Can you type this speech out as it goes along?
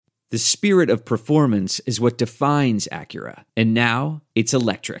The spirit of performance is what defines Acura. And now, it's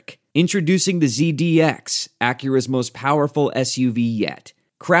electric. Introducing the ZDX, Acura's most powerful SUV yet.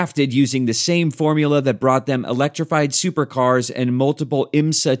 Crafted using the same formula that brought them electrified supercars and multiple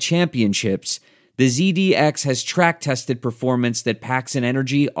IMSA championships, the ZDX has track-tested performance that packs an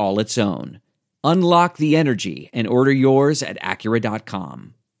energy all its own. Unlock the energy and order yours at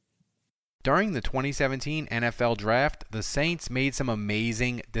Acura.com. During the 2017 NFL Draft, the Saints made some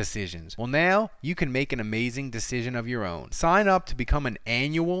amazing decisions. Well, now you can make an amazing decision of your own. Sign up to become an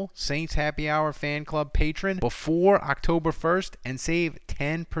annual Saints Happy Hour Fan Club patron before October 1st and save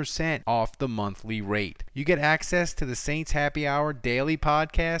 10% off the monthly rate. You get access to the Saints Happy Hour daily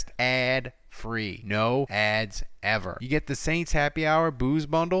podcast ad-free. No ads ever. You get the Saints Happy Hour booze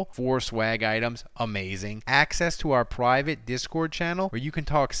bundle, 4 swag items, amazing. Access to our private Discord channel where you can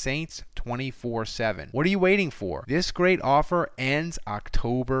talk Saints 24/7. What are you waiting for? This great offer ends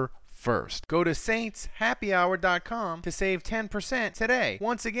October 1st. Go to saintshappyhour.com to save 10% today.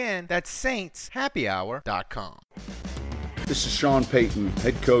 Once again, that's saintshappyhour.com. This is Sean Payton,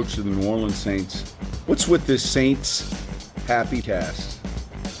 head coach of the New Orleans Saints. What's with this Saints Happy Cast?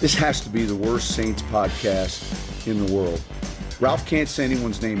 This has to be the worst Saints podcast in the world. Ralph can't say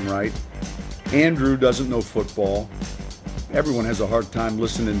anyone's name right. Andrew doesn't know football. Everyone has a hard time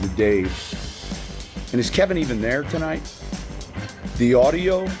listening to Dave. And is Kevin even there tonight? The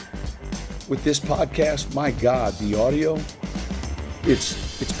audio with this podcast, my God, the audio,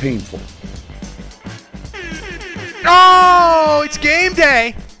 it's painful. Oh, it's game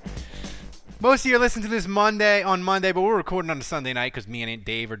day. Most of you are listening to this on Monday, but we're recording on a Sunday night because me and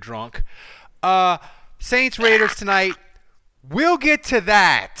Dave are drunk. Saints Raiders tonight. We'll get to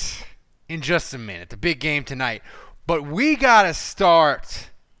that in just a minute. The big game tonight. But we got to start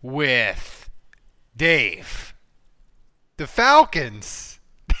with Dave. The Falcons.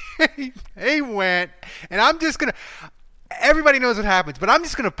 They went, and I'm just going to, everybody knows what happens, but I'm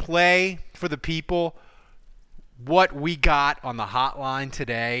just going to play for the people what we got on the hotline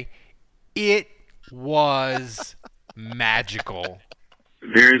today. It was magical.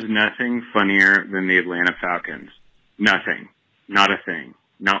 There is nothing funnier than the Atlanta Falcons. Nothing. Not a thing.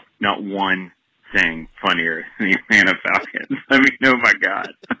 Not one thing funnier than the Atlanta Falcons. I mean, oh my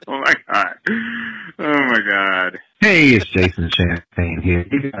God. Oh my God. Oh my God. Hey, it's Jason Champagne here.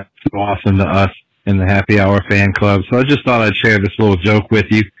 You guys are so awesome to us in the Happy Hour Fan Club, so I just thought I'd share this little joke with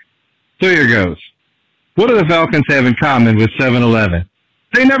you. So here goes. What do the Falcons have in common with 7-Eleven?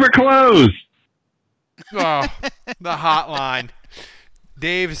 They never close. Oh, the hotline.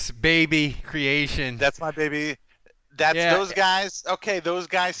 Dave's baby creation. That's my baby. Those guys. Okay, those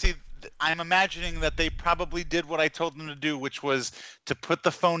guys. See, I'm imagining that they probably did what I told them to do, which was to put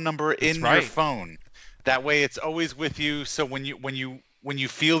the phone number in your phone. That way, it's always with you. So when you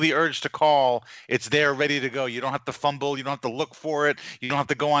feel the urge to call, it's there ready to go. You don't have to fumble. You don't have to look for it. You don't have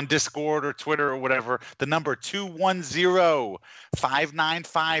to go on Discord or Twitter or whatever. The number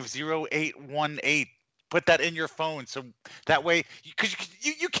 210-595-0818. Put that in your phone. So that way, because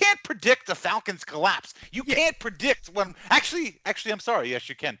you can't predict the Falcons collapse. You can't predict when. Actually, I'm sorry. Yes,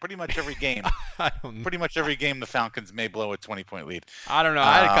 you can. Pretty much every game. Pretty much every game, the Falcons may blow a 20-point lead. I don't know.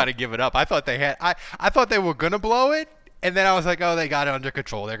 I got to give it up. I thought they had. I thought they were gonna blow it. And then I was like, oh, they got it under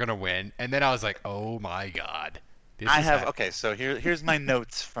control. They're going to win. And then I was like, oh, my God. Okay, so here's my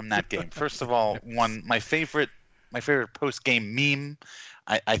notes from that game. First of all, my favorite post-game meme,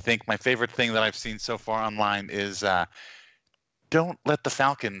 I think my favorite thing that I've seen so far online is don't let the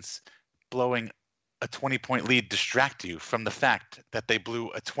Falcons blowing a 20-point lead distract you from the fact that they blew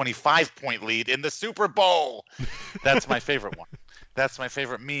a 25-point lead in the Super Bowl. That's my favorite one. That's my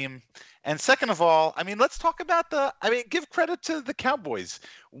favorite meme. And second of all, I mean, let's talk about give credit to the Cowboys.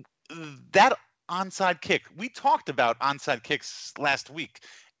 That onside kick, we talked about onside kicks last week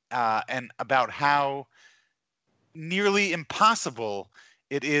and about how nearly impossible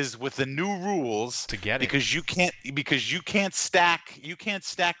it is with the new rules to get it, because you can't stack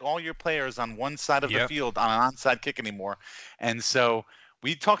all your players on one side of the field on an onside kick anymore. And so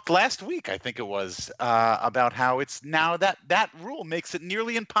we talked last week, I think it was, about how it's now that rule makes it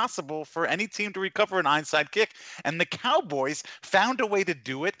nearly impossible for any team to recover an onside kick, and the Cowboys found a way to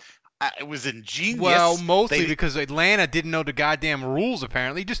do it. It was ingenious. Well, mostly because Atlanta didn't know the goddamn rules.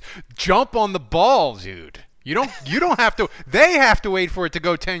 Apparently, just jump on the ball, dude. You don't have to. They have to wait for it to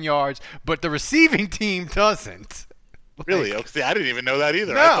go 10 yards, but the receiving team doesn't. Really? Okay, I didn't even know that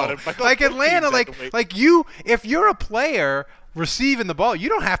either. No, I thought like Atlanta, like you, if you're a player receiving the ball, you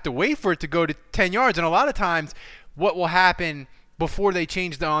don't have to wait for it to go to 10 yards. And a lot of times, what will happen before they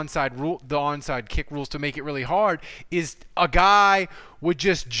changed the onside kick rules to make it really hard, is a guy would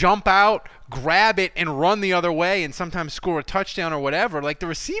just jump out, grab it, and run the other way, and sometimes score a touchdown or whatever. Like, the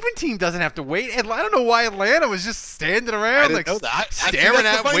receiving team doesn't have to wait. And I don't know why Atlanta was just standing around, like, staring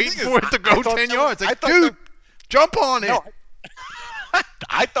at it, waiting for it to go 10 yards. Like, dude, jump on it. No,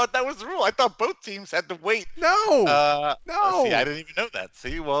 I thought that was the rule. I thought both teams had to wait. No. See, I didn't even know that.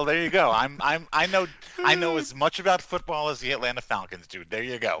 See, well, there you go. I know as much about football as the Atlanta Falcons do. There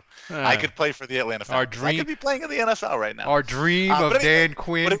you go. I could play for the Atlanta Falcons. I could be playing in the NFL right now. Our dream of Dan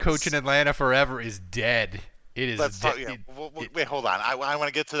Quinn coaching Atlanta forever is dead. It is dead. Wait, hold on. I want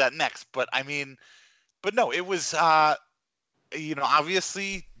to get to that next. But no, it was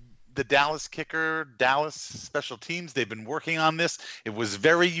obviously the Dallas kicker, Dallas special teams, they've been working on this. It was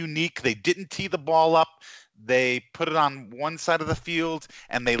very unique. They didn't tee the ball up. They put it on one side of the field,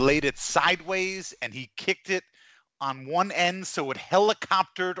 and they laid it sideways, and he kicked it on one end, so it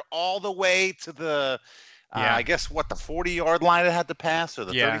helicoptered all the way to the, I guess, the 40-yard line it had to pass, or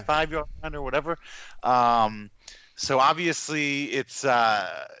the 35-yard line or whatever. So obviously it's,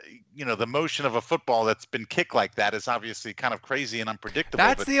 the motion of a football that's been kicked like that is obviously kind of crazy and unpredictable.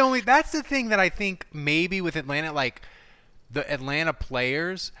 That's the thing that I think maybe with Atlanta, like the Atlanta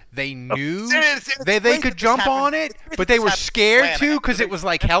players, they knew they could jump on it, but they were scared too because it was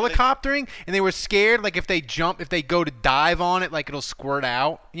like helicoptering, and they were scared like if they go to dive on it, like it'll squirt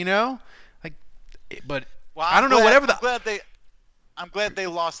out, like. But I don't know. I'm glad they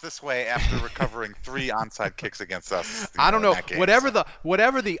lost this way after recovering 3 onside kicks against us. I don't know. Whatever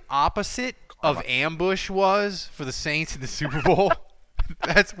the opposite of ambush was for the Saints in the Super Bowl,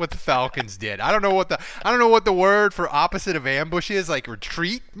 that's what the Falcons did. I don't know what the word for opposite of ambush is, like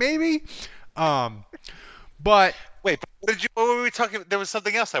retreat maybe. But wait, what were we talking? There was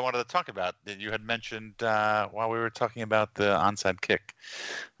something else I wanted to talk about that you had mentioned while we were talking about the onside kick,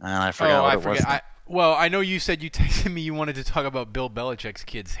 and I forgot what it was. Well, I know you said you texted me you wanted to talk about Bill Belichick's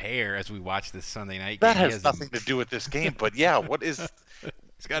kid's hair as we watch this Sunday night game. That has nothing to do with this game, but yeah, what is...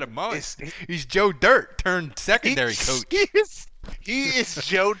 He's got a mullet. He's Joe Dirt turned secondary coach. He is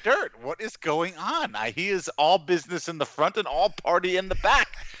Joe Dirt. What is going on? He is all business in the front and all party in the back.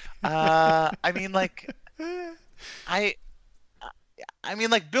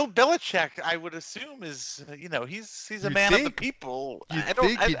 Bill Belichick, I would assume is, he's a man of the people. I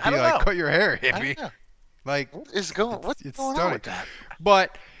don't know. Like, cut your hair, hippie. Like, what's going on with that?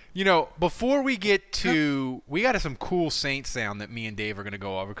 But, before we get to, we got some cool Saints sound that me and Dave are going to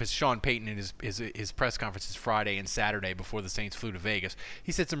go over because Sean Payton in his press conferences Friday and Saturday before the Saints flew to Vegas,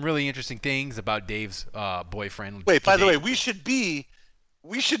 he said some really interesting things about Dave's boyfriend. Wait, by the way, we should be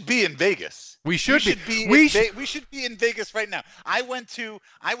in Vegas. We should be in Vegas right now. I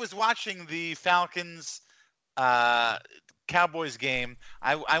was watching the Falcons Cowboys game.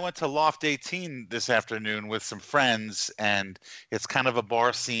 I went to Loft 18 this afternoon with some friends, and it's kind of a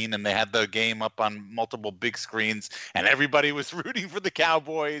bar scene, and they had the game up on multiple big screens, and everybody was rooting for the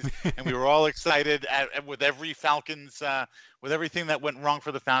Cowboys, and we were all excited with every Falcons, with everything that went wrong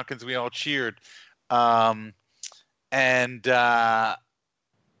for the Falcons. We all cheered.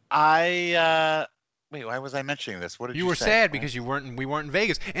 Wait, why was I mentioning this? What did you say? You were sad because we weren't in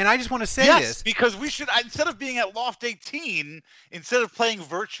Vegas. And I just want to say this. Yes, because we should, instead of being at Loft 18, instead of playing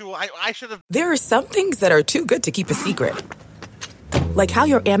virtual, I should have. There are some things that are too good to keep a secret. Like how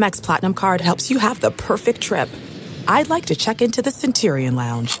your Amex Platinum card helps you have the perfect trip. I'd like to check into the Centurion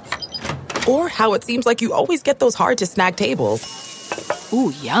Lounge. Or how it seems like you always get those hard-to-snag tables.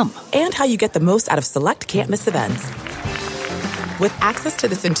 Ooh, yum. And how you get the most out of select can't-miss events. With access to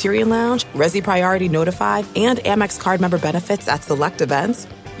the Centurion Lounge, Resi Priority Notified, and Amex card member benefits at select events,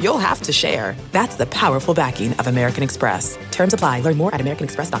 you'll have to share. That's the powerful backing of American Express. Terms apply. Learn more at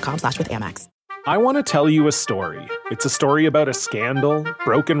americanexpress.com/withAmex. I want to tell you a story. It's a story about a scandal,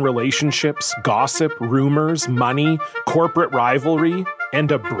 broken relationships, gossip, rumors, money, corporate rivalry,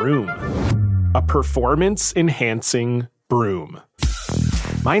 and a broom. A performance-enhancing broom.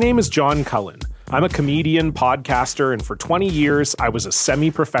 My name is John Cullen. I'm a comedian, podcaster, and for 20 years, I was a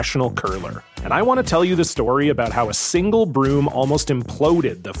semi-professional curler. And I want to tell you the story about how a single broom almost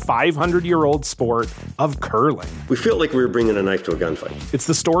imploded the 500-year-old sport of curling. We felt like we were bringing a knife to a gunfight. It's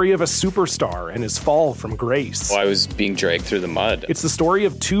the story of a superstar and his fall from grace. Well, I was being dragged through the mud. It's the story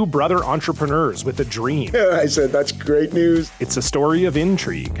of 2 brother entrepreneurs with a dream. I said, that's great news. It's a story of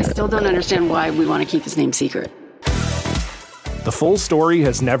intrigue. I still don't understand why we want to keep his name secret. The full story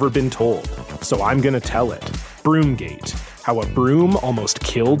has never been told, so I'm going to tell it. Broomgate, how a broom almost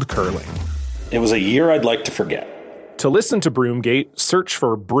killed curling. It was a year I'd like to forget. To listen to Broomgate, search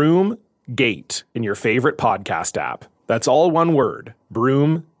for Broomgate in your favorite podcast app. That's all one word,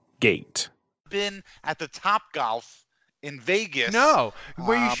 Broomgate. Been at the Topgolf in Vegas. No,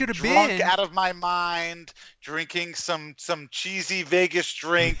 where you should have been. Drunk out of my mind, drinking some cheesy Vegas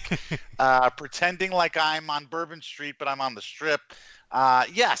drink, pretending like I'm on Bourbon Street, but I'm on the Strip.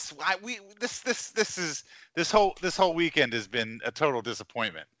 Yes, this whole weekend has been a total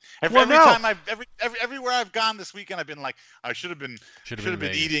disappointment. Everywhere I've gone this weekend, I've been like, I should have been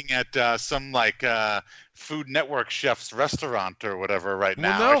eating at some Food Network chef's restaurant or whatever right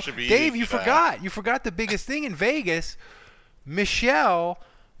now. No, I should be Dave, eating, you forgot the biggest thing in Vegas. Michelle,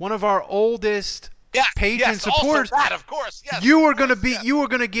 one of our oldest patron supporters. Also that, of course. Yes. You were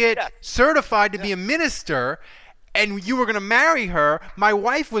gonna get certified to be a minister. And you were going to marry her. My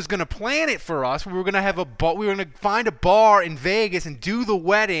wife was going to plan it for us. We were going to find a bar in Vegas and do the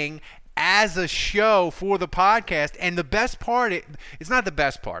wedding as a show for the podcast. And the best part, it's not the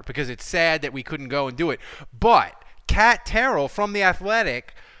best part because it's sad that we couldn't go and do it. But Kat Terrell from The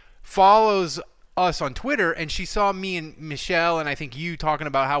Athletic follows us on Twitter, and she saw me and Michelle and I think you talking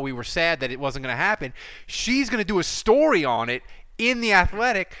about how we were sad that it wasn't going to happen. She's going to do a story on it in The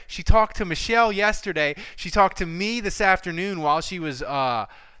Athletic. She talked to Michelle yesterday. She talked to me this afternoon while she was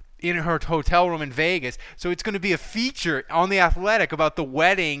in her hotel room in Vegas. So it's going to be a feature on The Athletic about the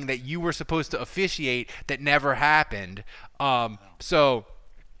wedding that you were supposed to officiate that never happened. So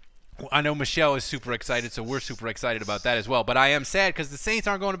I know Michelle is super excited, so we're super excited about that as well. But I am sad because the Saints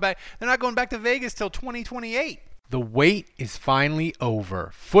aren't going back. They're not going back to Vegas till 2028. The wait is finally over.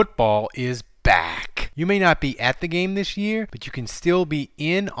 Football is back. You may not be at the game this year, but you can still be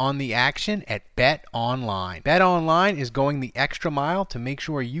in on the action at Bet Online. Bet Online is going the extra mile to make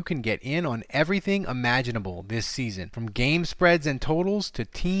sure you can get in on everything imaginable this season, from game spreads and totals to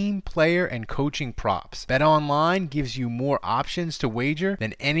team, player, and coaching props. Bet Online gives you more options to wager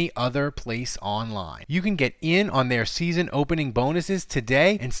than any other place online. You can get in on their season opening bonuses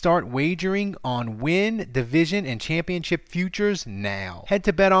today and start wagering on win, division, and championship futures now. Head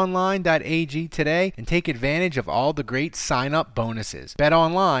to betonline.ag today and take advantage of all the great sign-up bonuses. Bet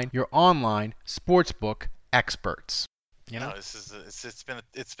Online, your online sportsbook experts. You know, it's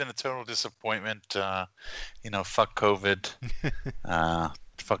been a total disappointment. Fuck COVID.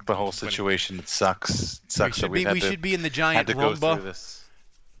 Fuck the whole situation. It sucks. It sucks we should be in the giant Roomba.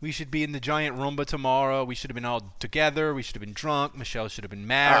 We should be in the giant Roomba tomorrow. We should have been all together. We should have been drunk. Michelle should have been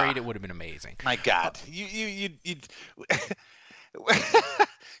married. It would have been amazing. My God, you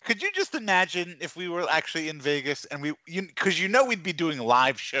could you just imagine if we were actually in Vegas and because we'd be doing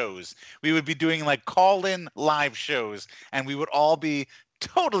live shows. We would be doing like call-in live shows, and we would all be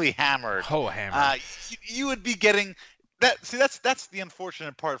totally hammered. Oh, hammered. You would be getting that. See, that's the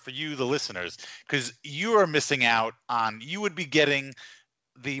unfortunate part for you, the listeners, because you are missing out on. You would be getting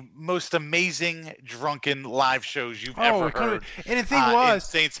the most amazing drunken live shows you've ever heard. And the thing was, in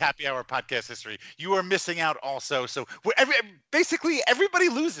Saints Happy Hour podcast history, you are missing out also. So basically everybody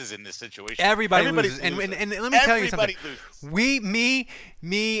loses in this situation. Everybody loses. And let me tell you something.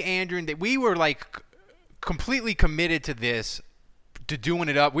 Me, Andrew, and we were like completely committed to this, to doing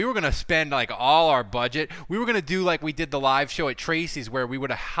it up. We were going to spend like all our budget. We were going to do like we did the live show at Tracy's, where we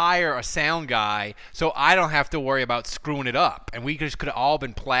would hire a sound guy so I don't have to worry about screwing it up, and we just could have all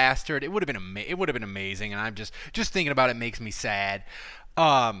been plastered. It would have been amazing, and I'm just thinking about it makes me sad.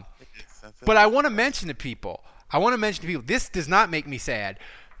 But I want to mention to people, this does not make me sad.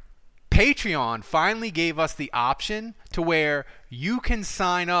 Patreon finally gave us the option to where you can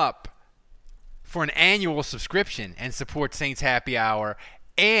sign up for an annual subscription and support Saints Happy Hour.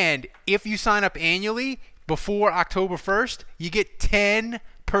 And if you sign up annually before October 1st, you get 10%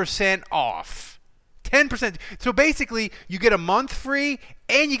 off. 10%. So basically, you get a month free,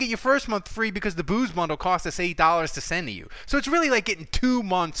 and you get your first month free because the booze bundle costs us $8 to send to you. So it's really like getting 2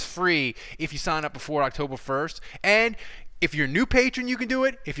 months free if you sign up before October 1st. And if you're a new patron, you can do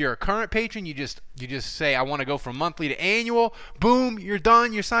it. If you're a current patron, you just say, I want to go from monthly to annual. Boom, you're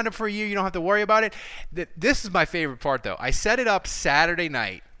done. You're signed up for a year. You don't have to worry about it. This is my favorite part, though. I set it up Saturday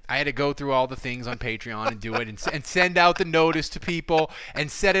night. I had to go through all the things on Patreon and do it and send out the notice to people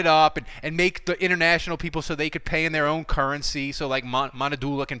and set it up and make the international people so they could pay in their own currency. So like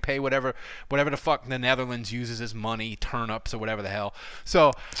Monadula can pay whatever the fuck the Netherlands uses as money, turnips or whatever the hell.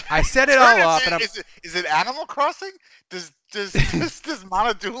 So I set it all up. And is it Animal Crossing? Does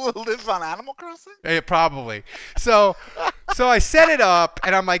Monadula live on Animal Crossing? Yeah, probably. So I set it up,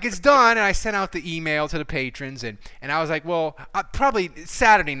 and I'm like, it's done. And I sent out the email to the patrons, and I was like, well, probably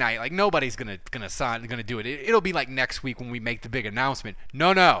Saturday night. Like nobody's gonna do it. It'll be like next week when we make the big announcement.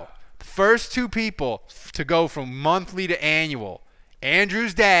 No. The first 2 people to go from monthly to annual: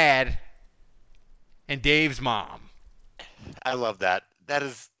 Andrew's dad and Dave's mom. I love that. That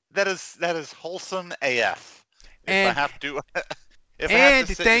is wholesome AF. And if I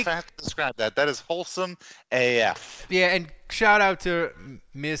have to describe that, that is wholesome AF. Yeah, and shout out to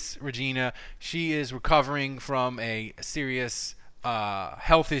Miss Regina. She is recovering from a serious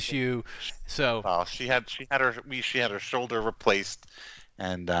health issue. So she had her shoulder replaced,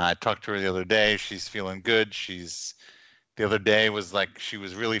 and I talked to her the other day. She's feeling good. The other day was like she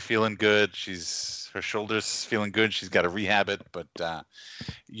was really feeling good. Her shoulder's feeling good. She's got to rehab it, but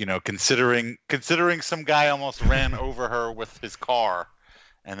considering some guy almost ran over her with his car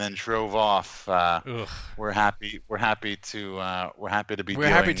and then drove off, we're happy to be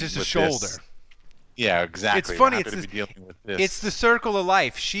dealing just with a shoulder. This. Yeah, exactly. It's funny. It's the circle of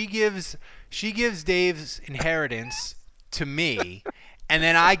life. She gives Dave's inheritance to me, and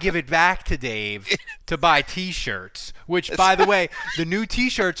then I give it back to Dave to buy T-shirts. Which, by the way, the new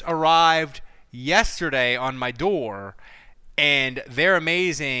T-shirts arrived yesterday on my door, and they're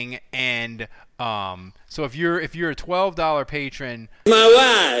amazing. And so if you're a $12 patron,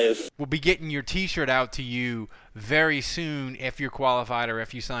 my wife will be getting your T-shirt out to you very soon if you're qualified or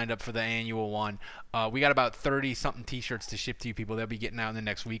if you signed up for the annual one. We got about 30-something T-shirts to ship to you people. They'll be getting out in the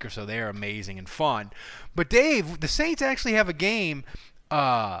next week or so. They're amazing and fun. But Dave, the Saints actually have a game.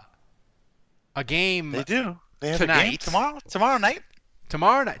 They do. They have tonight. A game tomorrow night.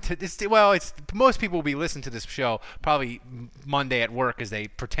 Tomorrow night. Most people will be listening to this show probably Monday at work as they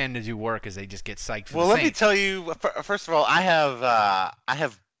pretend to do work as they just get psyched for the Saints. Well, let me tell you. First of all, I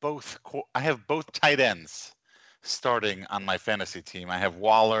have both tight ends starting on my fantasy team. I have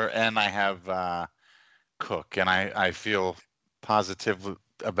Waller and I have Cook, and I feel positive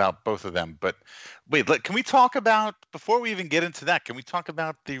about both of them. But wait, can we talk about, before we even get into that, can we talk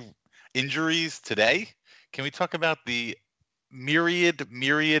about the injuries today? Can we talk about the myriad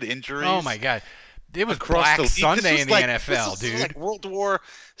injuries? Oh my God. It was across Black the league. Sunday in the NFL, dude.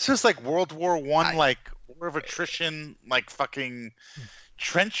 This is like World War I, like war of attrition, like fucking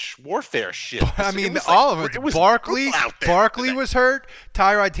trench warfare shit. I mean, all of it. Barkley was hurt.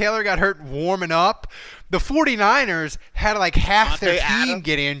 Tyrod Taylor got hurt warming up. The 49ers had like half their team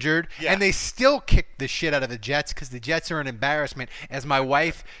get injured, and they still kicked the shit out of the Jets because the Jets are an embarrassment. As my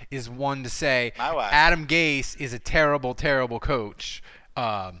wife is one to say, Adam Gase is a terrible, terrible coach.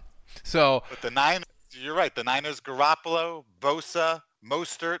 But the Niners, you're right. The Niners, Garoppolo, Bosa,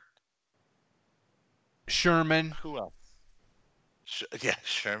 Mostert, Sherman. Who else?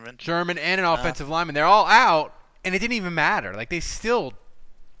 Sherman. Sherman and an offensive lineman. They're all out, and it didn't even matter. Like, they still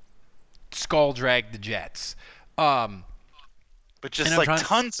skull dragged the Jets. But just like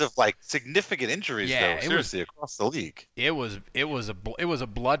tons of like significant injuries, though. Seriously, across the league. It was a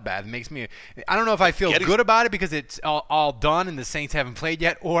bloodbath. It makes me. I don't know if I feel good about it because it's all done and the Saints haven't played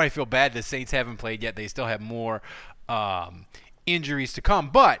yet, or I feel bad the Saints haven't played yet. They still have more injuries to come.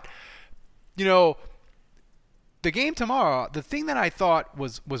 But the game tomorrow, the thing that I thought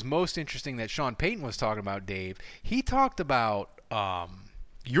was most interesting that Sean Payton was talking about, Dave, he talked about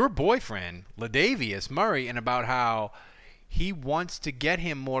your boyfriend, Latavius Murray, and about how he wants to get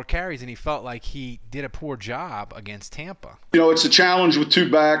him more carries, and he felt like he did a poor job against Tampa. It's a challenge with two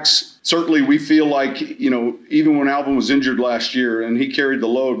backs. Certainly we feel like, even when Alvin was injured last year and he carried the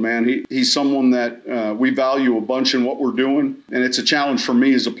load, man, he's someone that we value a bunch in what we're doing. And it's a challenge for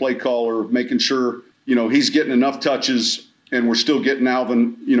me as a play caller, making sure, he's getting enough touches and we're still getting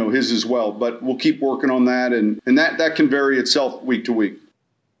Alvin, his as well. But we'll keep working on that, and that can vary itself week to week.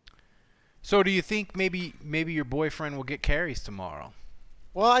 So do you think maybe your boyfriend will get carries tomorrow?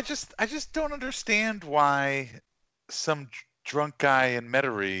 Well, I just don't understand why some drunk guy in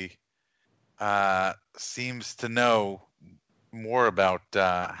Metairie seems to know more about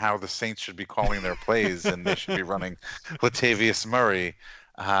how the Saints should be calling their plays and they should be running Latavius Murray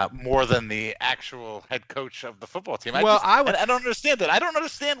more than the actual head coach of the football team. I don't understand that. I don't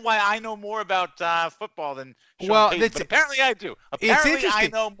understand why I know more about football than Sean Payton, but apparently I do. Apparently I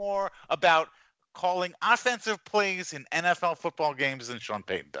know more about calling offensive plays in NFL football games than Sean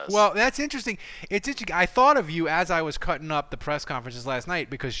Payton does. Well, that's interesting. It's interesting. I thought of you as I was cutting up the press conferences last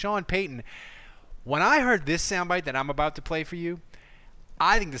night because Sean Payton, when I heard this soundbite that I'm about to play for you,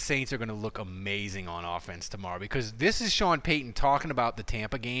 I think the Saints are going to look amazing on offense tomorrow because this is Sean Payton talking about the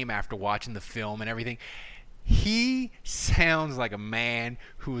Tampa game after watching the film and everything. He sounds like a man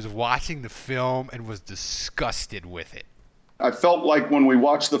who was watching the film and was disgusted with it. I felt like when we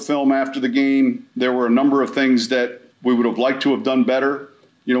watched the film after the game, there were a number of things that we would have liked to have done better.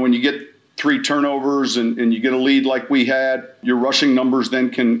 When you get 3 turnovers and you get a lead like we had, your rushing numbers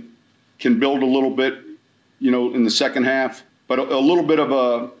then can build a little bit, in the second half. But a little bit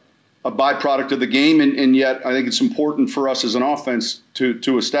of a byproduct of the game. And yet I think it's important for us as an offense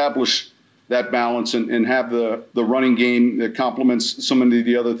to establish that balance and have the running game that complements some of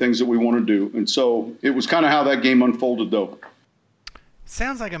the other things that we want to do. And so it was kind of how that game unfolded, though.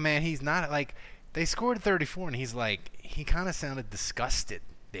 Sounds like a man he's not like they scored 34 and he's like he kind of sounded disgusted,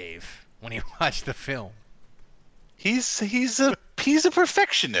 Dave, when he watched the film. He's a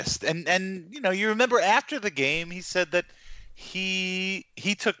perfectionist, and you know, you remember after the game he said that he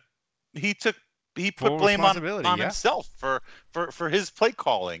put blame on himself for his play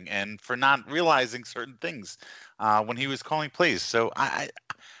calling and for not realizing certain things when he was calling plays. So I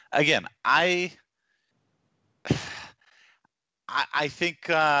think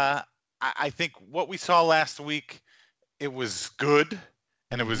what we saw last week, it was good,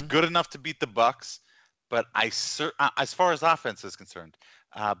 and it was good enough to beat the Bucs. But as far as offense is concerned,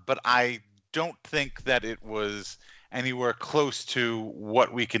 but I don't think that it was anywhere close to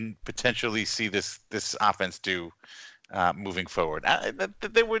what we can potentially see this offense do moving forward.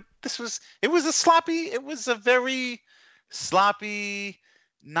 It was a very sloppy,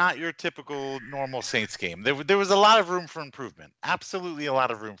 not your typical normal Saints game. There was a lot of room for improvement. Absolutely a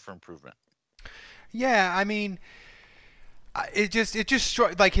lot of room for improvement. Yeah, I mean, it just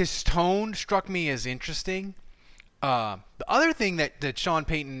struck, like, his tone struck me as interesting. The other thing that Sean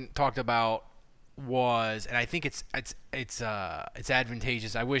Payton talked about was, and I think it's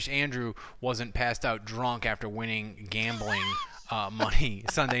advantageous. I wish Andrew wasn't passed out drunk after winning gambling money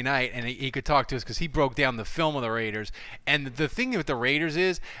Sunday night, and he could talk to us because he broke down the film of the Raiders. And the thing with the Raiders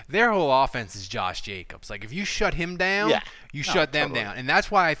is their whole offense is Josh Jacobs. Like, if you shut him down, you shut them down. And that's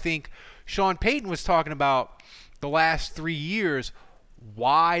why I think Sean Payton was talking about the last 3 years,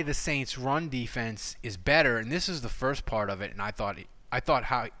 why the Saints' run defense is better. And this is the first part of it, and I thought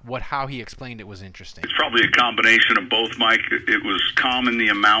how he explained it was interesting. It's probably a combination of both, Mike. It was calming the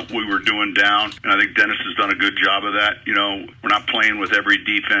amount we were doing down, and I think Dennis has done a good job of that. You know, we're not playing with every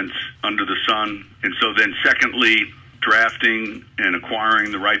defense under the sun. And so then secondly, drafting and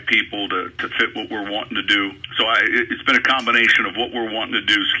acquiring the right people to fit what we're wanting to do. So it's been a combination of what we're wanting to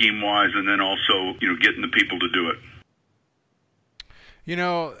do scheme-wise, and then also, you know, getting the people to do it. You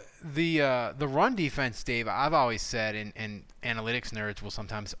know, the run defense, Dave, I've always said, and analytics nerds will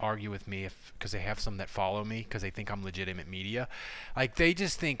sometimes argue with me because they have some that follow me because they think I'm legitimate media. Like, they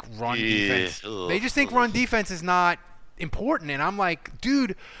just think run defense. They just think run defense is not important, and I'm like,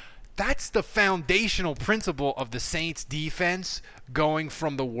 dude, that's the foundational principle of the Saints defense, going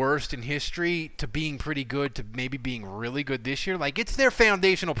from the worst in history to being pretty good to maybe being really good this year. Like, it's their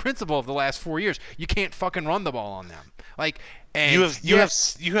foundational principle of the last 4 years. You can't fucking run the ball on them. Like, and you have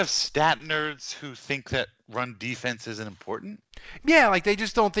stat nerds who think that run defense isn't important. Yeah, like, they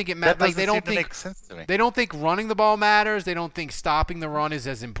just don't think it matters. Like, they don't think make sense to me. They don't think running the ball matters. They don't think stopping the run is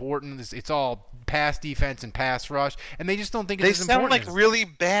as important. It's all pass defense and pass rush, and they just don't think it's as important. They sound like really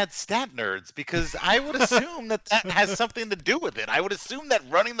bad stat nerds, because I would assume that has something to do with it. I would assume that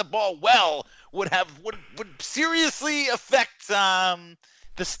running the ball well would seriously affect the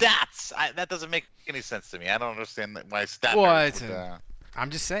stats. That doesn't make any sense to me. I don't understand why stat nerds would, I'm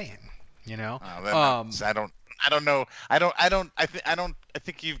just saying, you know. I don't know. I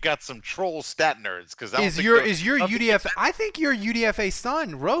think you've got some troll stat nerds, because I think your UDFA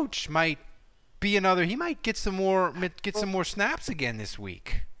son Roach might be another. He might get some more snaps again this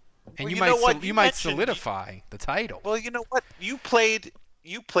week, and you might solidify the title. Well, you know what? You played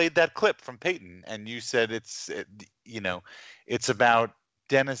that clip from Peyton, and you said it's about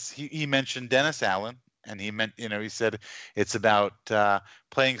Dennis. He mentioned Dennis Allen, and he said it's about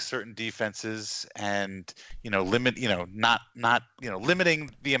playing certain defenses and limiting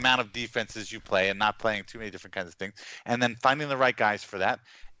the amount of defenses you play and not playing too many different kinds of things, and then finding the right guys for that.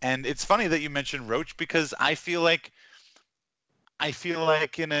 And it's funny that you mentioned Roach, because I feel like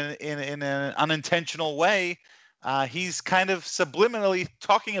in an unintentional way, he's kind of subliminally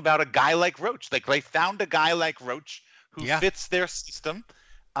talking about a guy like Roach. Like, they found a guy like Roach who fits their system,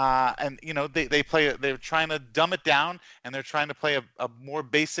 and they're trying to dumb it down, and they're trying to play a more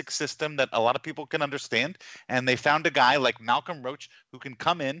basic system that a lot of people can understand. And they found a guy like Malcolm Roach who can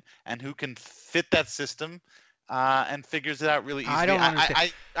come in and who can fit that system. And figures it out really easily. I don't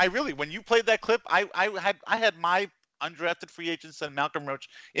understand. I really, when you played that clip, I had my undrafted free agents and Malcolm Roach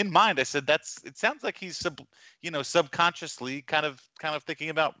in mind. I said it sounds like he's subconsciously kind of thinking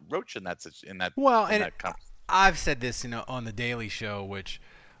about Roach in that. Well, and I've said this on the Daily Show, which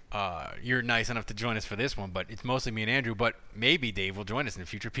you're nice enough to join us for this one, but it's mostly me and Andrew. But maybe Dave will join us in the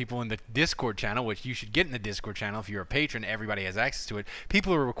future. People in the Discord channel, which you should get in the Discord channel if you're a patron. Everybody has access to it.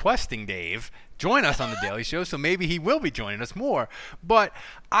 People are requesting Dave join us on the Daily Show, so maybe he will be joining us more. But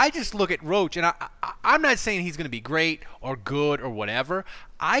I just look at Roach, and I'm not saying he's going to be great or good or whatever.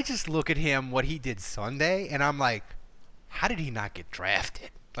 I just look at him, what he did Sunday, and I'm like, how did he not get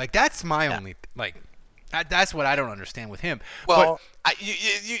drafted? Like, that's my only, like, that's what I don't understand with him. Well,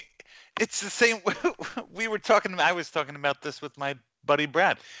 it's the same. I was talking about this with my buddy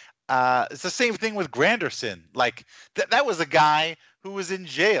Brad. It's the same thing with Granderson. Like, that was a guy who was in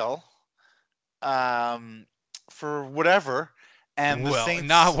jail for whatever, and the Saints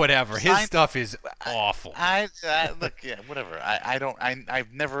not whatever. His stuff is awful. Look, yeah, whatever.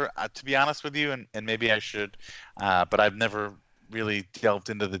 I've never, to be honest with you, and maybe I should, but I've never really delved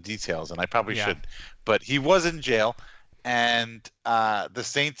into the details, and I probably should. But he was in jail, and the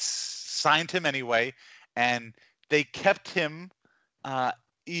Saints signed him anyway, and they kept him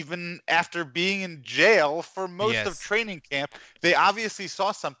even after being in jail for most of training camp. They obviously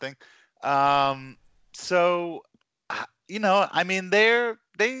saw something. So, I mean, they're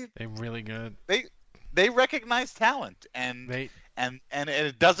really good. They recognize talent, and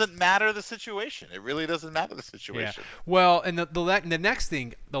it doesn't matter the situation. It really doesn't matter the situation. Yeah. Well, and the next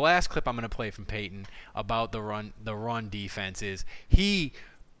thing, the last clip I'm going to play from Peyton about the run defense is he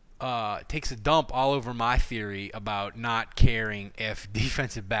takes a dump all over my theory about not caring if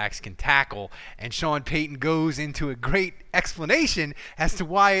defensive backs can tackle, and Sean Payton goes into a great explanation as to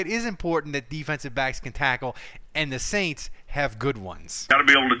why it is important that defensive backs can tackle, and the Saints have good ones. Got to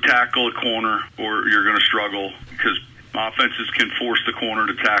be able to tackle a corner, or you're going to struggle, because offenses can force the corner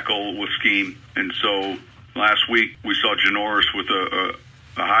to tackle with scheme. And so last week we saw Janoris with a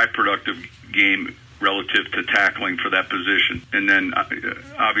high productive game relative to tackling for that position. And then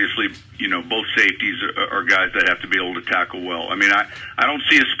obviously, both safeties are guys that have to be able to tackle well. I mean, I don't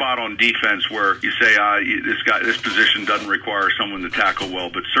see a spot on defense where you say this position doesn't require someone to tackle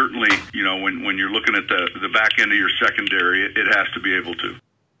well, but certainly, when you're looking at the back end of your secondary, it has to be able to.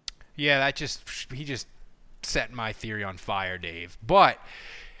 Yeah, he just set my theory on fire, Dave. But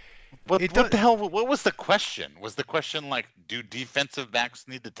what the hell? What was the question? Was the question like, do defensive backs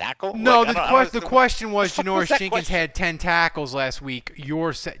need to tackle? No, the question was, Janoris Jenkins had 10 tackles last week.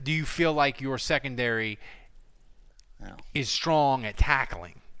 Do you feel like your secondary is strong at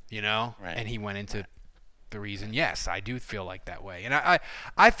tackling? Right. And he went into the reason. Yes, I do feel like that way, and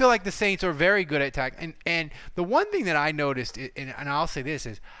I feel like the Saints are very good at tackling. And the one thing that I noticed, and I'll say this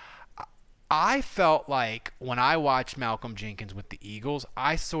is, I felt like when I watched Malcolm Jenkins with the Eagles,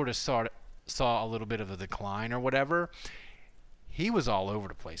 I sort of saw a little bit of a decline or whatever. He was all over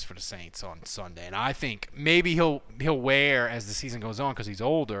the place for the Saints on Sunday, and I think maybe he'll wear as the season goes on because he's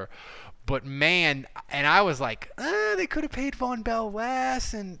older. But man, and I was like, they could have paid Von Bell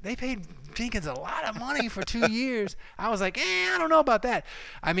less, and they paid Jenkins a lot of money for 2 years. I was like, I don't know about that.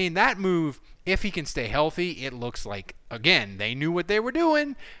 I mean, that move, if he can stay healthy, it looks like, again, they knew what they were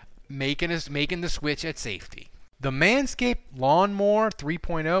doing. Making the switch at safety. The Manscaped Lawnmower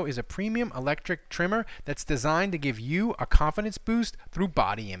 3.0 is a premium electric trimmer that's designed to give you a confidence boost through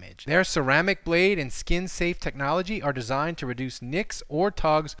body image. Their ceramic blade and skin-safe technology are designed to reduce nicks or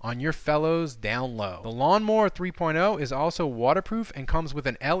tugs on your fellows down low. The Lawnmower 3.0 is also waterproof and comes with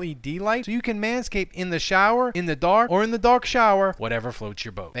an LED light, so you can manscape in the shower, in the dark, or in the dark shower, whatever floats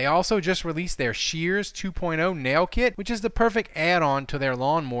your boat. They also just released their Shears 2.0 nail kit, which is the perfect add-on to their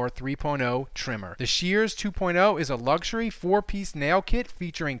Lawnmower 3.0 trimmer. The Shears 2.0 is a luxury 4-piece nail kit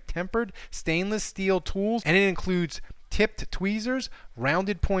featuring tempered stainless steel tools, and it includes tipped tweezers,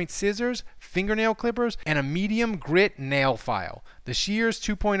 rounded point scissors, fingernail clippers, and a medium grit nail file. The Shears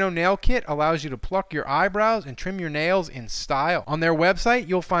 2.0 nail kit allows you to pluck your eyebrows and trim your nails in style. On their website,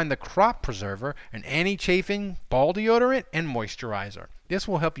 you'll find the Crop Preserver, an anti-chafing ball deodorant, and moisturizer. This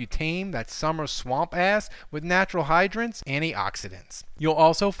will help you tame that summer swamp ass with natural hydrants, antioxidants. You'll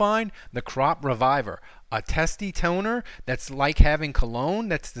also find the Crop Reviver, a testy toner that's like having cologne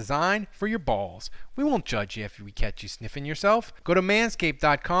that's designed for your balls. We won't judge you if we catch you sniffing yourself. Go to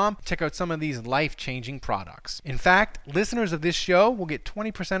manscaped.com and check out some of these life-changing products. In fact, listeners of this show will get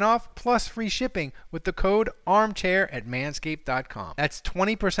 20% off plus free shipping with the code armchair at manscaped.com. That's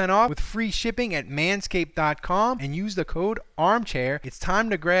 20% off with free shipping at manscaped.com, and use the code armchair. It's time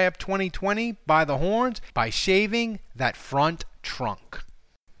to grab 2020 by the horns by shaving that front trunk.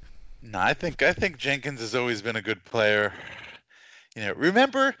 No, I think Jenkins has always been a good player.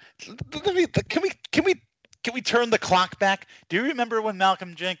 Remember? Can we turn the clock back? Do you remember when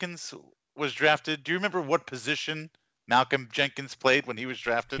Malcolm Jenkins was drafted? Do you remember what position Malcolm Jenkins played when he was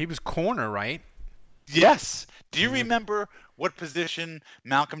drafted? He was corner, right? Yes. Do you remember what position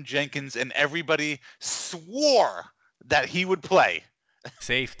Malcolm Jenkins and everybody swore that he would play?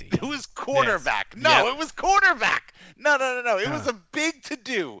 Safety. It was quarterback. Yes. No, it was quarterback. No. It was a big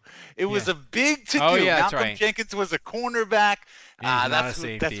to-do. It was a big to-do. Oh, yeah, that's Malcolm right. Jenkins was a cornerback. That's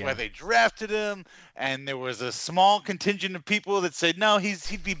why they drafted him. And there was a small contingent of people that said, no,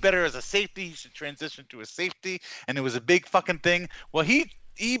 he'd be better as a safety. He should transition to a safety. And it was a big fucking thing. Well, he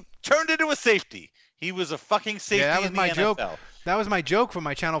turned into a safety. He was a fucking safety in the NFL. Joke. That was my joke for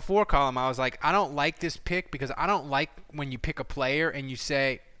my Channel 4 column. I was like, I don't like this pick because I don't like when you pick a player and you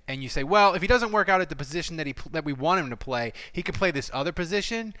say, well, if he doesn't work out at the position that we want him to play, he could play this other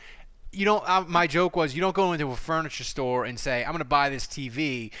position. You don't. My joke was, you don't go into a furniture store and say, I'm going to buy this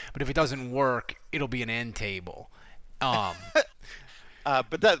TV, but if it doesn't work, it'll be an end table. But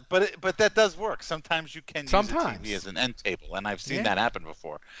that does work. Sometimes you can use a TV as an end table, and I've seen that happen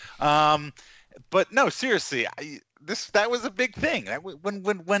before. But no, seriously, that was a big thing.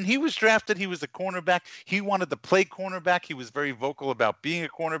 When he was drafted, he was a cornerback. He wanted to play cornerback. He was very vocal about being a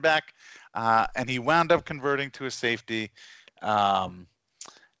cornerback, and he wound up converting to a safety.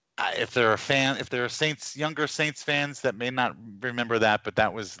 If there are younger Saints fans that may not remember that, but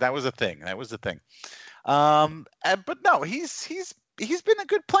that was a thing. That was a thing. But no, he's been a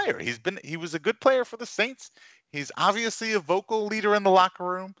good player. He was a good player for the Saints. He's obviously a vocal leader in the locker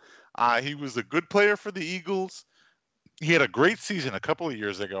room. He was a good player for the Eagles. He had a great season a couple of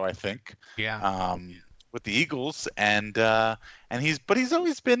years ago, I think. Yeah. With the Eagles, and he's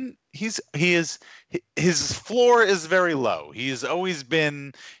always been his floor is very low. He has always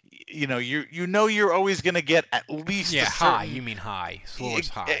been, you're always going to get at least high. You mean high? His floor is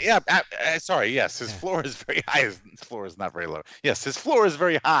high. Yeah. Sorry. Yes, his floor is very high. His floor is not very low. Yes, his floor is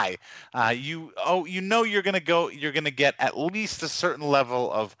very high. You're going to get at least a certain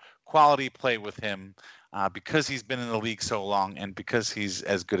level of quality play with him. Because he's been in the league so long, and because he's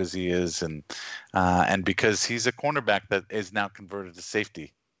as good as he is, and because he's a cornerback that is now converted to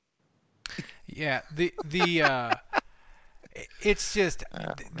safety. Yeah, it's just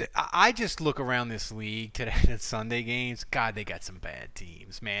I just look around this league today at Sunday games. God, they got some bad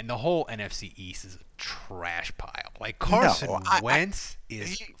teams, man. The whole NFC East is a trash pile. Like Carson Wentz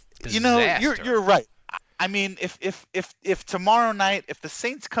is disaster. You're right. I mean, if tomorrow night, if the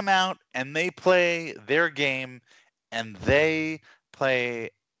Saints come out and they play their game and they play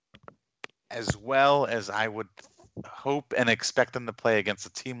as well as I would hope and expect them to play against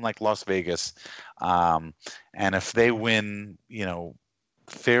a team like Las Vegas, and if they win,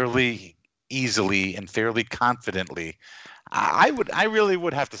 fairly easily and fairly confidently, I really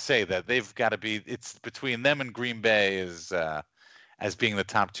would have to say that they've got to be. It's between them and Green Bay as being the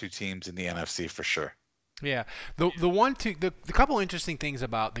top two teams in the NFC for sure. Yeah, the couple interesting things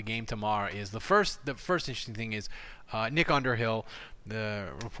about the game tomorrow is the first interesting thing is Nick Underhill, the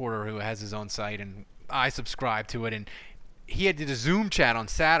reporter who has his own site, and I subscribe to it, and he did a Zoom chat on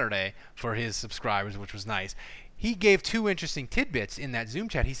Saturday for his subscribers, which was nice. He gave two interesting tidbits in that Zoom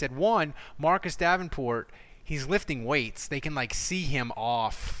chat. He said, one, Marcus Davenport, he's lifting weights. They can see him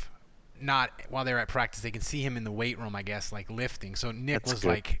off, not while they're at practice. They can see him in the weight room, I guess, lifting. So Nick was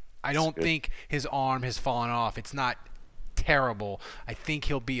good. I don't think his arm has fallen off. It's not terrible. I think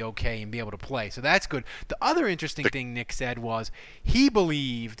he'll be okay and be able to play. So that's good. The other interesting thing Nick said was he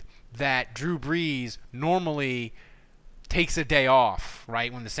believed that Drew Brees normally takes a day off,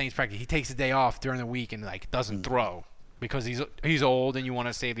 right? When the Saints practice, he takes a day off during the week and doesn't throw because he's old and you want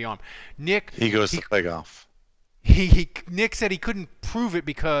to save the arm. He goes to play golf. Nick said he couldn't prove it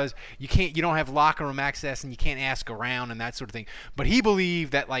because you don't have locker room access and you can't ask around and that sort of thing. But he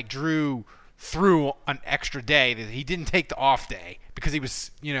believed that Drew threw an extra day, that he didn't take the off day because he was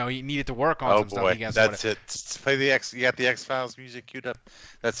he needed to work on some stuff. Oh boy, that's it. Play the you got the X-Files music queued up.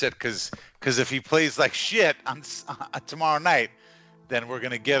 That's it, because if he plays like shit on tomorrow night, then we're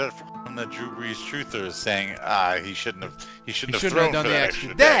gonna get it from the Drew Brees truthers saying he shouldn't have thrown done for the that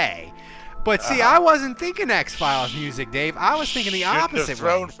extra day. But see, I wasn't thinking X-Files music, Dave. I was thinking the opposite. Should have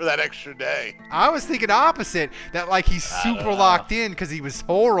thrown for that extra day. I was thinking the opposite. That he's super locked in because he was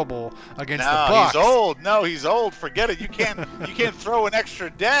horrible against the Bucs. He's old. No, he's old. Forget it. You can't throw an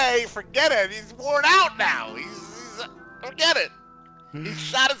extra day. Forget it. He's worn out now. He's forget it. He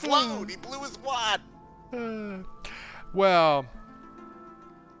shot his load. He blew his wad. Well,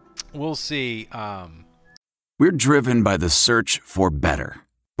 we'll see. We're driven by the search for better.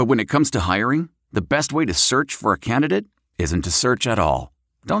 But when it comes to hiring, the best way to search for a candidate isn't to search at all.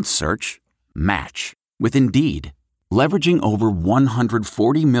 Don't search. Match. With Indeed. Leveraging over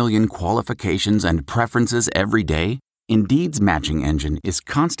 140 million qualifications and preferences every day, Indeed's matching engine is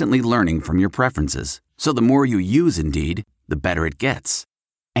constantly learning from your preferences. So the more you use Indeed, the better it gets.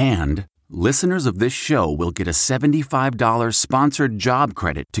 And listeners of this show will get a $75 sponsored job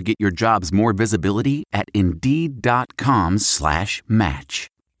credit to get your jobs more visibility at Indeed.com/match.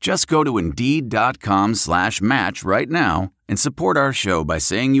 Just go to Indeed.com/match right now and support our show by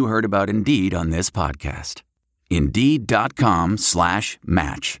saying you heard about Indeed on this podcast.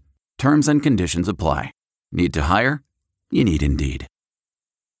 Indeed.com/match. Terms and conditions apply. Need to hire? You need Indeed.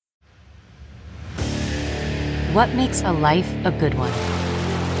 What makes a life a good one?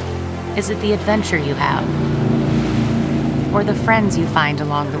 Is it the adventure you have? Or the friends you find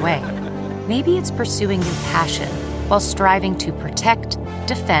along the way? Maybe it's pursuing your passion while striving to protect,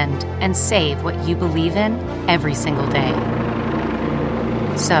 defend, and save what you believe in every single day.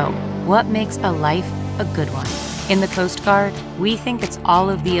 So, what makes a life a good one? In the Coast Guard, we think it's all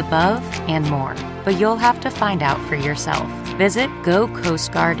of the above and more, but you'll have to find out for yourself. Visit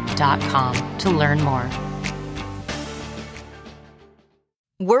gocoastguard.com to learn more.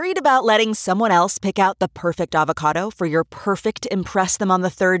 Worried about letting someone else pick out the perfect avocado for your perfect impress them on the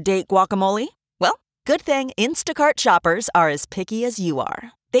third date guacamole? Well, good thing Instacart shoppers are as picky as you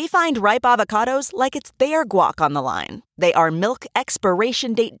are. They find ripe avocados like it's their guac on the line. They are milk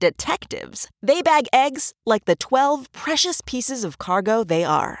expiration date detectives. They bag eggs like the 12 precious pieces of cargo they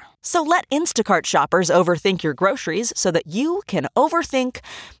are. So let Instacart shoppers overthink your groceries so that you can overthink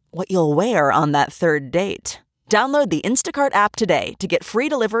what you'll wear on that third date. Download the Instacart app today to get free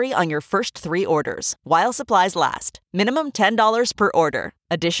delivery on your first 3 orders, while supplies last. Minimum $10 per order.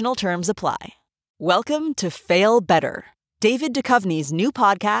 Additional terms apply. Welcome to Fail Better, David Duchovny's new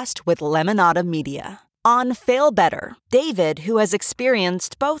podcast with Lemonada Media. On Fail Better, David, who has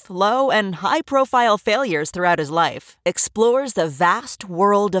experienced both low and high-profile failures throughout his life, explores the vast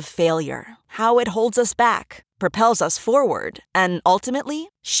world of failure, how it holds us back, propels us forward, and ultimately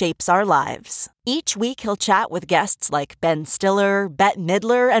shapes our lives. Each week he'll chat with guests like Ben Stiller, Bette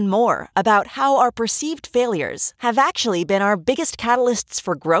Midler, and more about how our perceived failures have actually been our biggest catalysts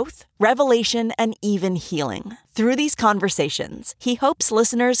for growth, revelation, and even healing. Through these conversations, he hopes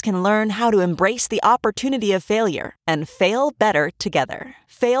listeners can learn how to embrace the opportunity of failure and fail better together.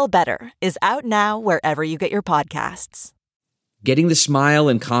 Fail Better is out now wherever you get your podcasts. Getting the smile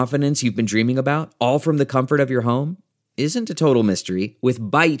and confidence you've been dreaming about, all from the comfort of your home, isn't a total mystery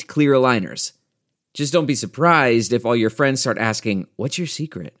with Bite Clear Aligners. Just don't be surprised if all your friends start asking, "What's your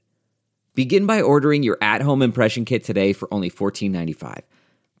secret?" Begin by ordering your at-home impression kit today for only $14.95.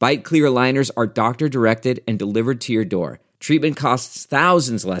 Bite Clear Aligners are doctor-directed and delivered to your door. Treatment costs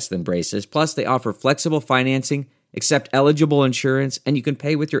thousands less than braces, plus they offer flexible financing, accept eligible insurance, and you can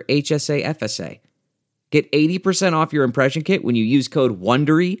pay with your HSA FSA. Get 80% off your impression kit when you use code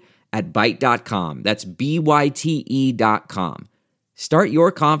WONDERY at Byte.com. That's BYTE.com. Start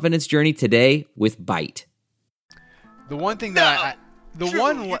your confidence journey today with Byte. The one thing that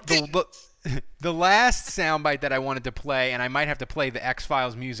the last soundbite that I wanted to play, and I might have to play the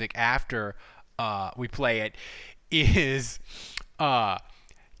X-Files music after we play it, is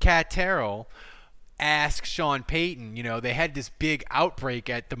Kat Terrell asked Sean Payton, they had this big outbreak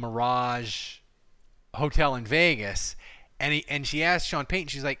at the Mirage Hotel in Vegas, and she asked Sean Payton,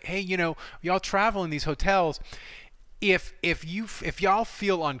 she's like, "Hey, y'all travel in these hotels. If y'all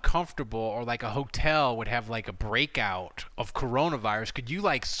feel uncomfortable, or like a hotel would have like a breakout of coronavirus, could you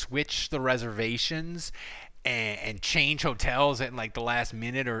like switch the reservations and change hotels at like the last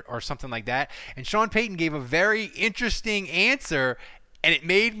minute or something like that?" And Sean Payton gave a very interesting answer, and it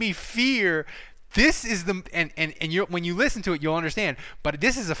made me fear. This is when you listen to it, you'll understand. But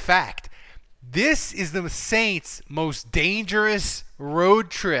this is a fact. This is the Saints' most dangerous road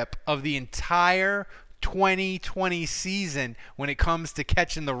trip of the entire 2020 season when it comes to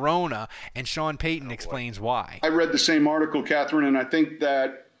catching the Rona, and Sean Payton explains why. I read the same article, Catherine, and I think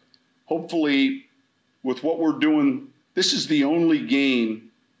that hopefully with what we're doing, this is the only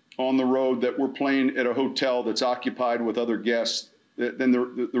game on the road that we're playing at a hotel that's occupied with other guests. Then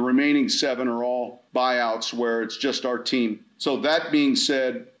the remaining 7 are all buyouts where it's just our team. So that being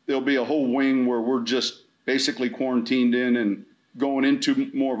said, there'll be a whole wing where we're just basically quarantined in and going into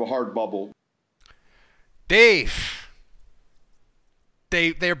more of a hard bubble. Dave,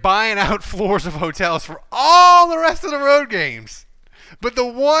 they're buying out floors of hotels for all the rest of the road games. But the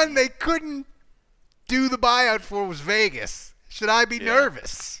one they couldn't do the buyout for was Vegas. Should I be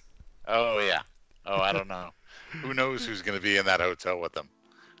nervous? Oh, yeah. Oh, I don't know. Who knows who's going to be in that hotel with them?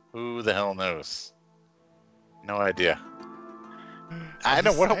 Who the hell knows? No idea. I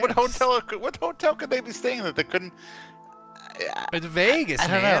know what hotel could they be staying that they couldn't? It's Vegas, I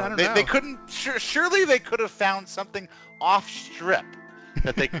don't man. know. I don't know. They couldn't. Surely they could have found something off strip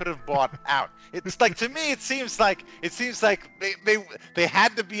that they could have bought out. It's like, to me, it seems like they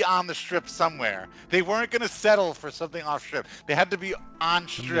had to be on the strip somewhere. They weren't going to settle for something off strip. They had to be on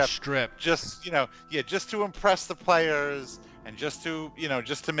strip. Just just to impress the players and just to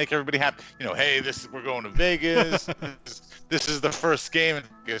make everybody happy. Hey, we're going to Vegas. This is the first game in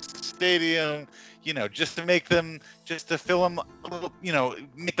Vegas Stadium. Just to fill them a little,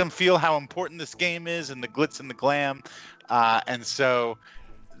 make them feel how important this game is and the glitz and the glam. And so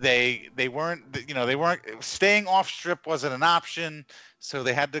they weren't staying off strip wasn't an option. So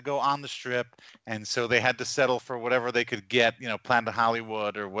they had to go on the strip. And so they had to settle for whatever they could get, Plan to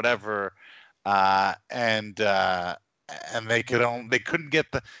Hollywood or whatever. And they couldn't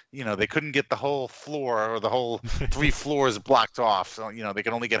get the whole floor or the whole 3 floors blocked off. So, they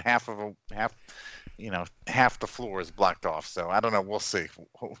could only get half the floor is blocked off. So I don't know. We'll see.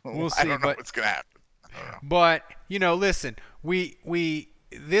 I don't know what's going to happen. But, listen,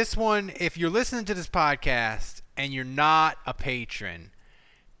 this one, if you're listening to this podcast and you're not a patron,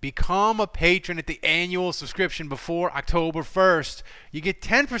 become a patron at the annual subscription before October 1st. You get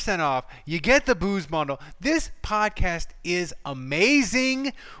 10% off. You get the booze bundle. This podcast is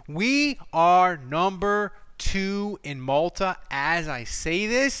amazing. We are number 2 in Malta as I say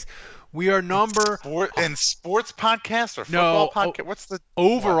this. We are number... In sports podcast or football podcast? What's the...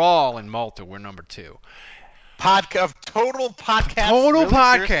 Overall in Malta, we're number 2. Total podcasts? Total really?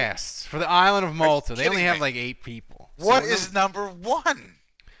 podcasts for the island of Malta. They only have like 8 people. What is number 1?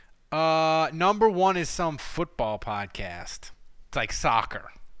 Number 1 is some football podcast. It's like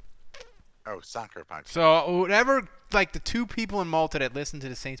soccer. Oh, soccer podcast. So whatever, like the 2 people in Malta that listen to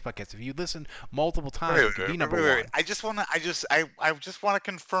the Saints podcast, if you listen multiple times, it could be number 1. I just want to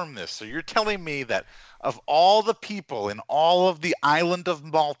confirm this. So you're telling me that of all the people in all of the island of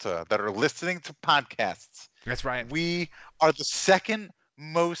Malta that are listening to podcasts, that's right, we are the second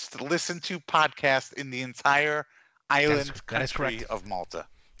most listened to podcast in the entire island country of Malta.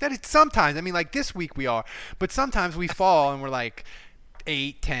 That is sometimes. I mean, like this week we are, but sometimes we fall and we're like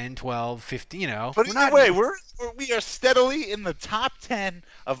 8, 10, 12, 15, But either way, we are steadily in the top 10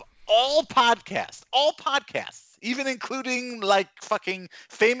 of all podcasts, even including like fucking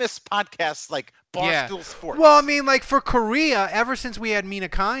famous podcasts like Barstool Sports. Well, I mean, like for Korea, ever since we had Mina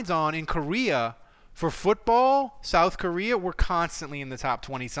Kynes on in Korea for football, South Korea, we're constantly in the top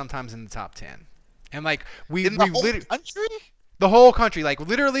 20, sometimes in the top 10. And like we whole country? The whole country, like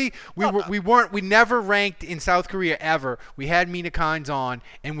literally, we never ranked in South Korea ever. We had Mina Kynes on,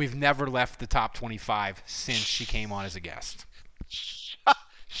 and we've never left the top 25 since she came on as a guest. Shut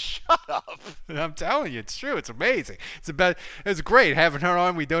up! I'm telling you, it's true. It's amazing. It's great having her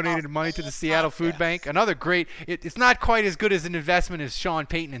on. We donated money to the Seattle Food Bank. Another great. It's not quite as good as an investment as Sean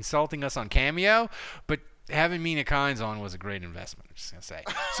Payton insulting us on Cameo, but having Mina Kynes on was a great investment, I'm just going to say.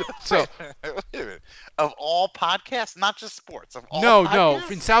 So wait a minute. Of all podcasts, not just sports. Of all No.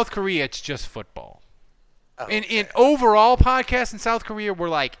 podcasts? In South Korea, it's just football. Oh, in overall podcasts in South Korea, we're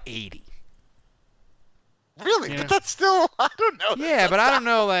like 80. Really? But that's still, I don't know. Yeah, but I don't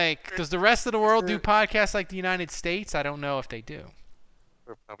know, like, does the rest of the world do podcasts like the United States? I don't know if they do.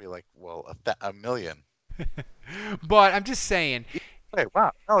 We're probably like, a million. But I'm just saying... Wait,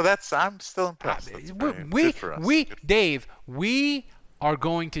 wow. No, I'm still impressed. Dave, we are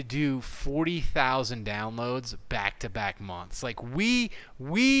going to do 40,000 downloads back-to-back months. Like, we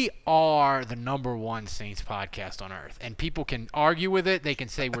are the number 1 Saints podcast on earth. And people can argue with it. They can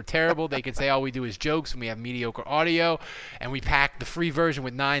say we're terrible. They can say all we do is jokes and we have mediocre audio. And we pack the free version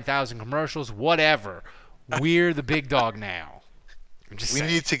with 9,000 commercials. Whatever. We're the big dog now. We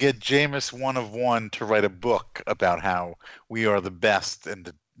need to get Jameis 1 of 1 to write a book about how we are the best,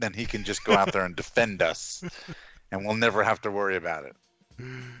 and then he can just go out there and defend us, and we'll never have to worry about it.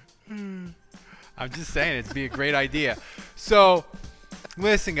 I'm just saying, it'd be a great idea. So,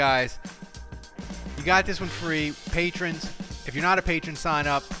 listen, guys, you got this one free. Patrons, if you're not a patron, sign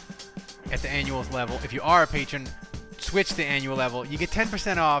up at the annual level. If you are a patron, switch to annual level. You get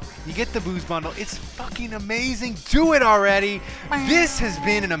 10% off. You get the booze bundle. It's fucking amazing. Do it already. This has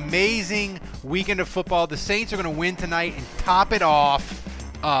been an amazing weekend of football. The Saints are going to win tonight and top it off.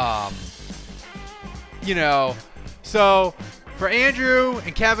 So for Andrew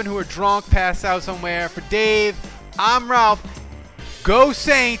and Kevin, who are drunk, passed out somewhere, for Dave, I'm Ralph. Go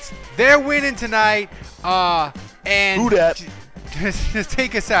Saints. They're winning tonight. And who dat? Just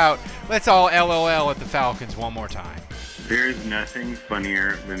take us out. Let's all LOL at the Falcons one more time. There is nothing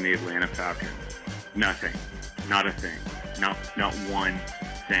funnier than the Atlanta Falcons. Nothing. Not a thing. Not one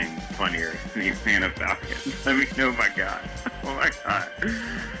saying funnier than the Atlanta Falcons. I mean, oh my God. Oh my God.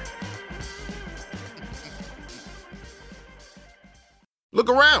 Look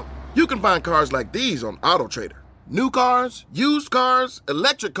around. You can find cars like these on AutoTrader. New cars, used cars,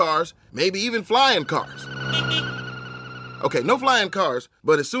 electric cars, maybe even flying cars. Okay, no flying cars,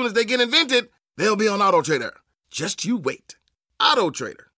 but as soon as they get invented, they'll be on AutoTrader. Just you wait. AutoTrader.